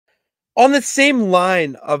On the same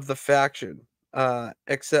line of the faction,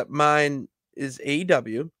 except mine is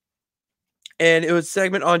AEW, and it was a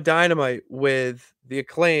segment on Dynamite with the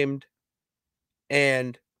Acclaimed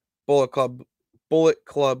and Bullet Club Bullet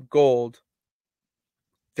Club Gold,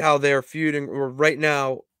 how they're feuding or right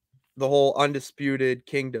now, the whole Undisputed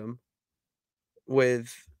Kingdom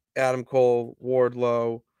with Adam Cole,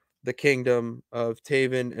 Wardlow, the Kingdom of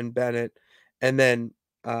Taven and Bennett, and then,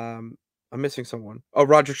 I'm missing someone. Oh,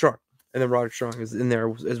 Roger Strong, and then Roger Strong is in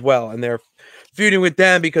there as well, and they're feuding with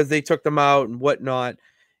them because they took them out and whatnot,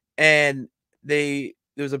 and there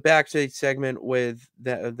was a backstage segment with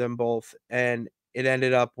them both, and it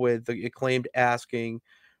ended up with the Acclaimed asking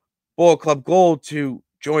Bullet Club Gold to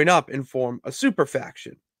join up and form a super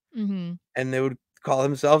faction, Mhm. and they would call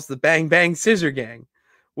themselves the Bang Bang Scissor Gang,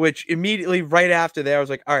 which immediately right after that, I was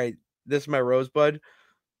like, all right, this is my Rosebud.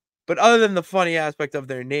 But other than the funny aspect of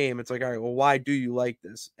their name, it's like, all right, well, why do you like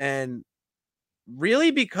this? And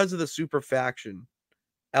really because of the super faction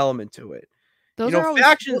element to it. You Those know, are always tho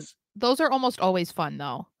factions, those are almost always fun,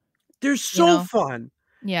 though, they're you so know? fun,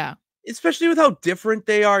 Yeah. especially with how different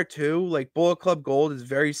they are too. Like Bullet Club Gold is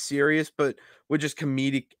very serious, but with just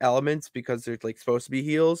comedic elements because they're like supposed to be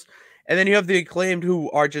heels. And then you have the Acclaimed who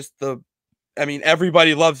are just I mean,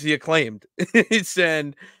 everybody loves the Acclaimed.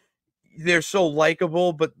 And they're so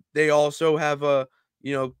likable, but they also have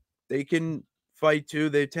you know, they can fight too.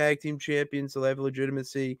 They're tag team champions, so they have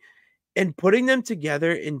legitimacy. And putting them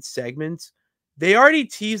together in segments, they already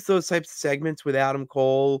teased those types of segments with Adam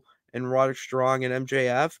Cole and Roderick Strong and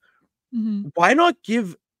MJF. Mhm. Why not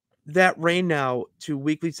give that reign now to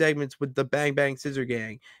weekly segments with the Bang Bang Scissor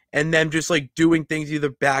Gang and them just like doing things either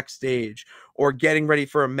backstage or getting ready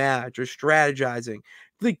for a match or strategizing?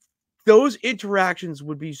 Like those interactions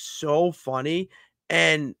would be so funny,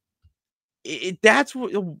 and that's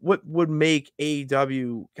what would make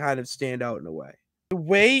AEW kind of stand out in a way. The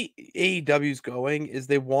way AEW is going is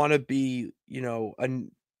they want to be, you know,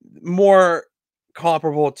 more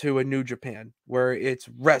comparable to a New Japan, where it's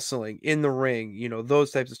wrestling in the ring, you know,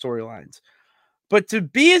 those types of storylines. But to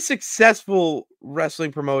be a successful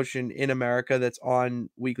wrestling promotion in America that's on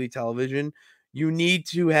weekly television, you need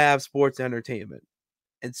to have sports entertainment.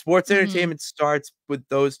 And sports Mhm. entertainment starts with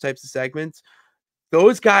those types of segments.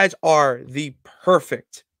 Those guys are the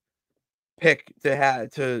perfect pick to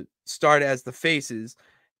have to start as the faces,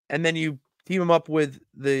 and then you team them up with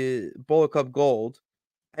the Bullet Club Gold.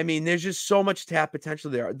 I mean, there's just so much tap potential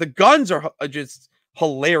there. The guns are just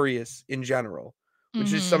hilarious in general,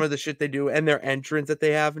 which is some Mhm. of the shit they do, and their entrance that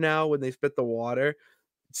they have now when they spit the water,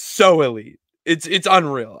 so elite. It's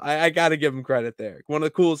unreal. I gotta give them credit there. One of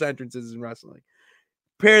the coolest entrances in wrestling.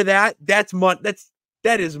 Pair that, that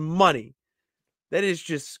is money. That is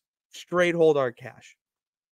just straight hold hard cash.